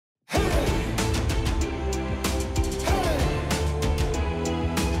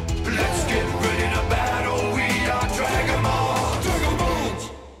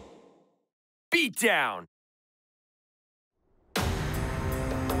down!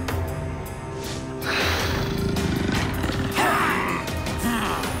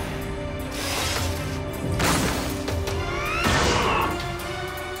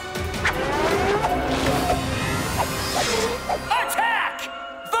 Attack!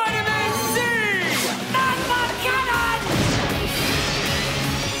 Vitamin C! Magma cannon!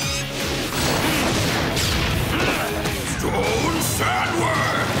 Stone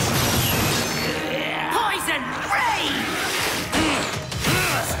sandwich! Poison ray!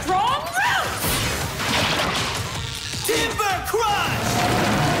 Strong roots! Timber crush!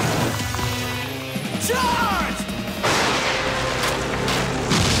 Charge!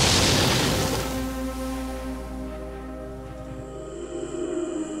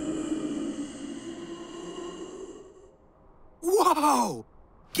 Whoa!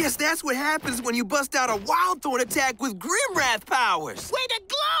 Guess that's what happens when you bust out a Wild Thorn attack with Grimwrath powers! Way to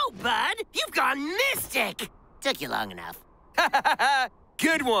glow, bud! You've gone mystic! Took you long enough.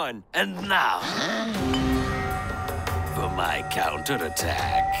 Good one! And now, for my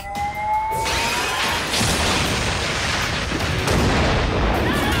counterattack.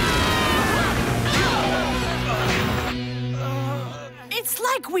 It's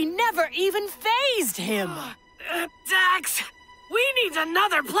like we never even phased him. Dax, we need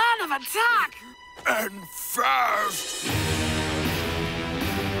another plan of attack. And fast!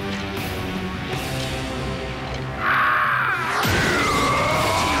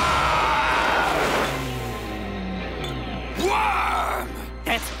 Worm!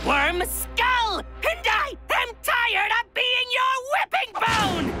 That's Worm Skull, and I am tired of being your whipping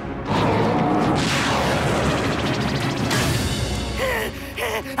bone!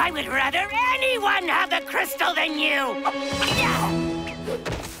 I would rather anyone have the crystal than you!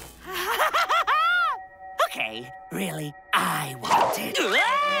 Okay, really, I want it. Oh,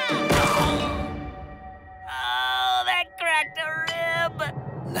 that cracked a rib!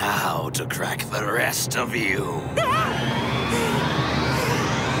 Now to crack the rest of you.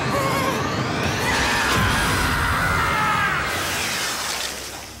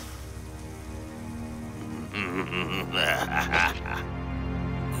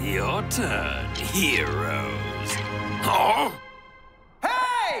 Your turn, heroes. Huh?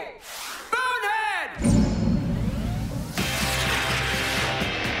 Hey! Bonehead!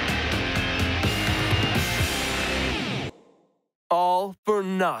 All for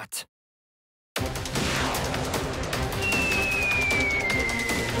naught.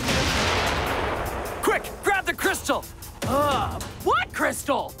 Quick, grab the crystal! What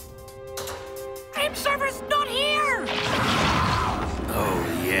crystal? Grimserver's not here! Oh,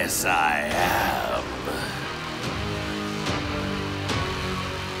 yes, I am.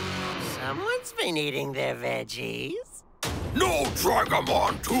 Someone's been eating their veggies. No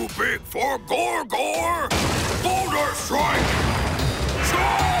Dragamonz too big for Gorgor! Boulder strike!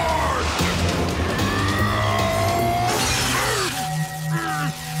 Charge!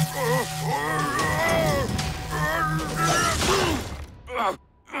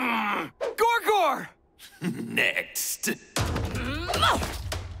 Gorgor! Next.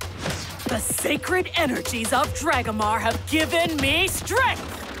 The sacred energies of Dragamar have given me strength!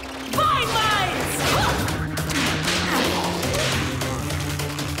 Fine lines!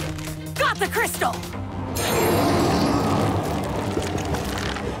 Got the crystal!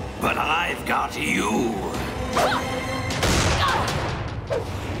 But I've got you.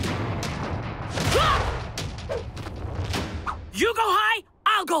 You go high,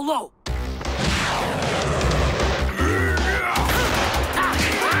 I'll go low!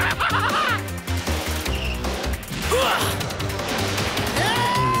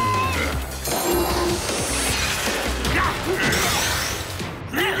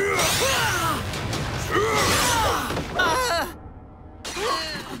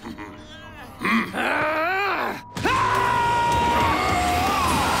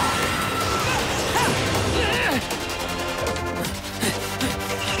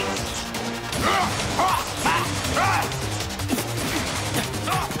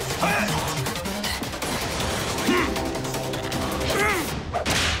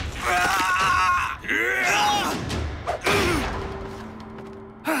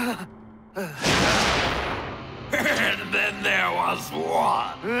 And then there was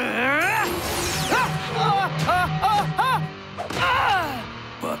one.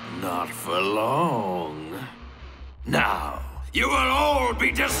 But not for long. Now, you will all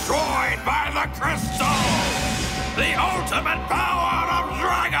be destroyed by the crystal! The ultimate power of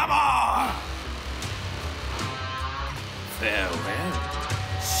Dragamonz! Farewell,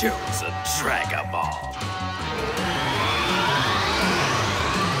 chosen Dragamonz.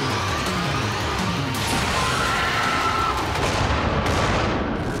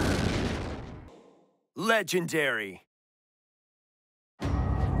 legendary.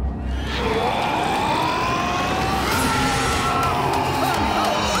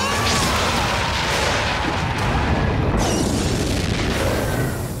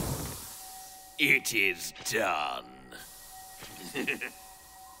 It is done.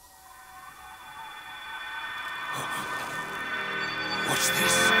 What's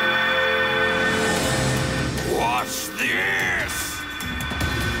this? What's this?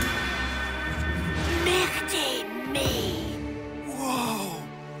 Mächtig me. Whoa!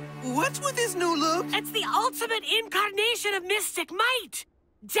 What's with this new look? It's the ultimate incarnation of mystic might.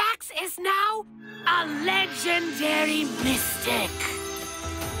 Dax is now a legendary mystic.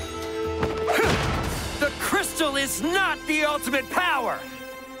 The crystal is not the ultimate power!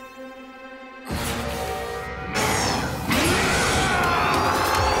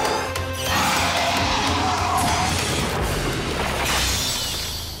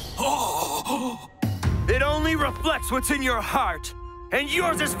 It only reflects what's in your heart, and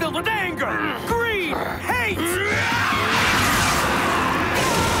yours is filled with anger, greed, hate!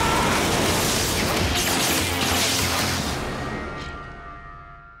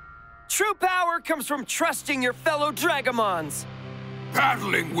 True power comes from trusting your fellow Dragamonz.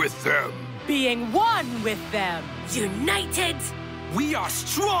 Battling with them. Being one with them. United. We are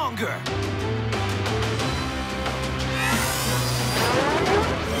stronger!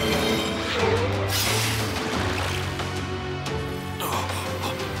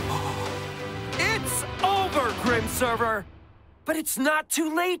 It's over, Grimserver! But it's not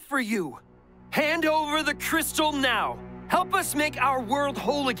too late for you. Hand over the crystal now. Help us make our world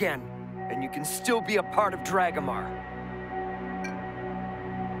whole again. And you can still be a part of Dragamar.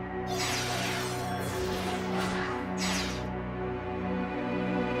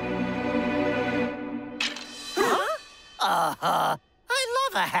 I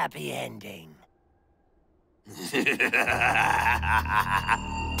love a happy ending.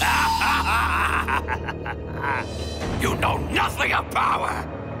 You know nothing of power!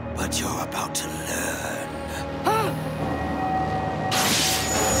 But you're about to learn.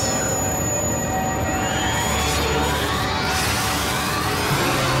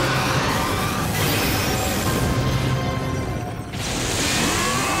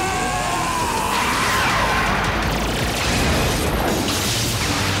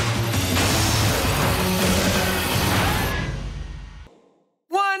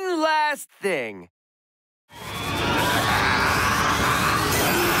 One last thing.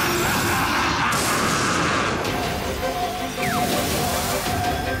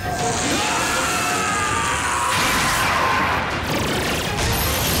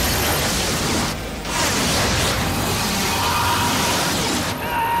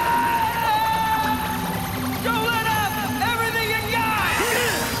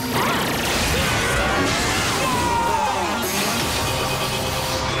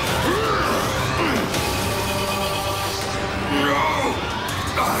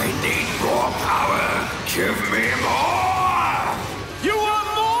 Give me more! You want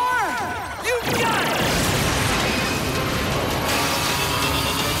more? You got it!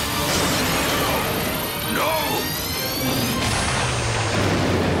 No!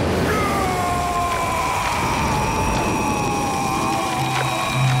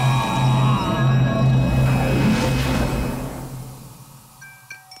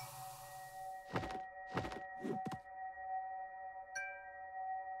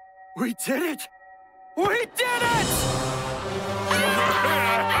 We did it! We did it!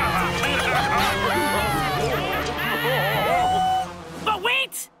 But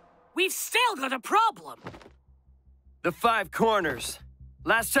wait! We've still got a problem. The 5 corners.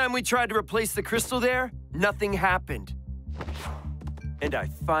 Last time we tried to replace the crystal there, nothing happened. And I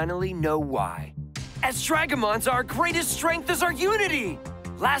finally know why. As Dragamonz, our greatest strength is our unity!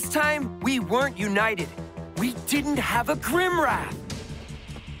 Last time, we weren't united. We didn't have a Grimwrath.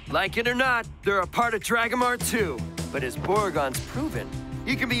 Like it or not, they're a part of Dragamar too. But as Borgon's proven,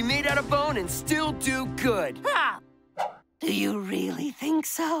 you can be made out of bone and still do good. Ah. Do you really think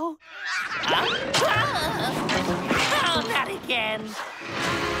so? Oh, not again.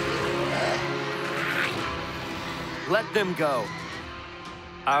 Let them go.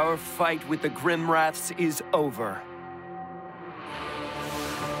 Our fight with the Grimwraths is over.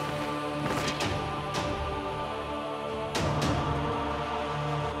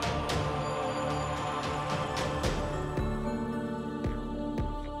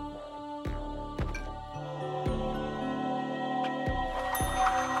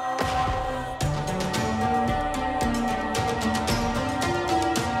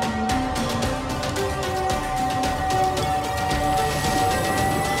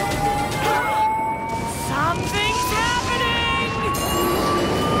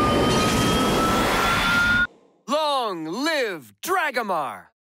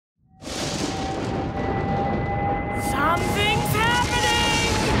 Dragamar! Something's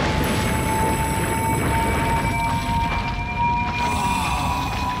happening!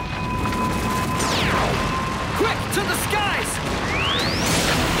 Quick, to the skies!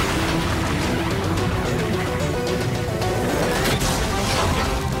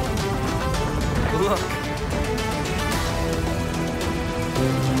 Look.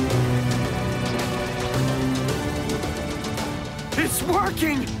 It's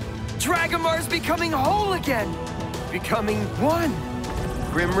working! Dragamar's becoming whole again! Becoming one.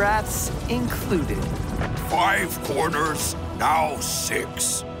 Grimwraths included. 5 corners, now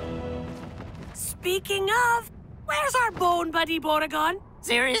 6. Speaking of, where's our bone buddy Boragon?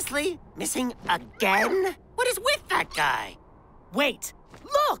 Seriously? Missing again? What is with that guy? Wait,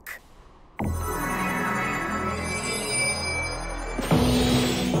 look!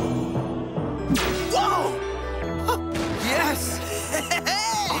 Whoa! Yes!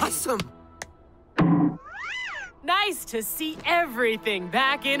 Awesome! Nice to see everything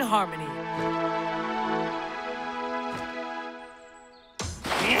back in harmony.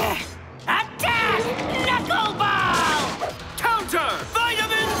 Attack! Knuckleball! Counter!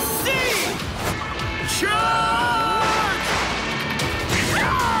 Vitamin C! Charge!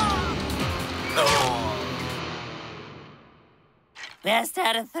 Best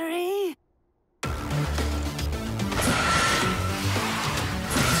out of 3?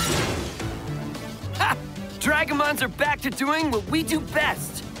 Ha! Dragamonz are back to doing what we do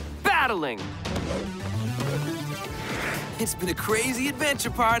best. Battling. It's been a crazy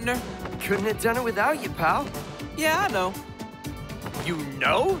adventure, partner. Couldn't have done it without you, pal. Yeah, I know. You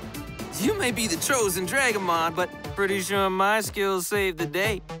know? You may be the chosen Dragamonz, but pretty sure my skills saved the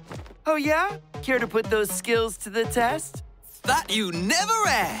day. Oh yeah? Care to put those skills to the test? Thought you never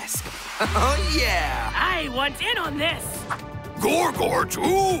ask. Oh, yeah. I want in on this. Gorgor,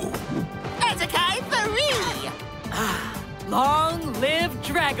 too! Ezekai 3! Long live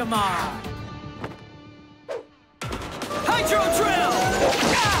Dragamar! Hydro drill!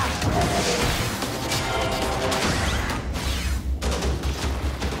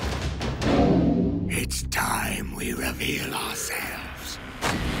 It's time we reveal ourselves.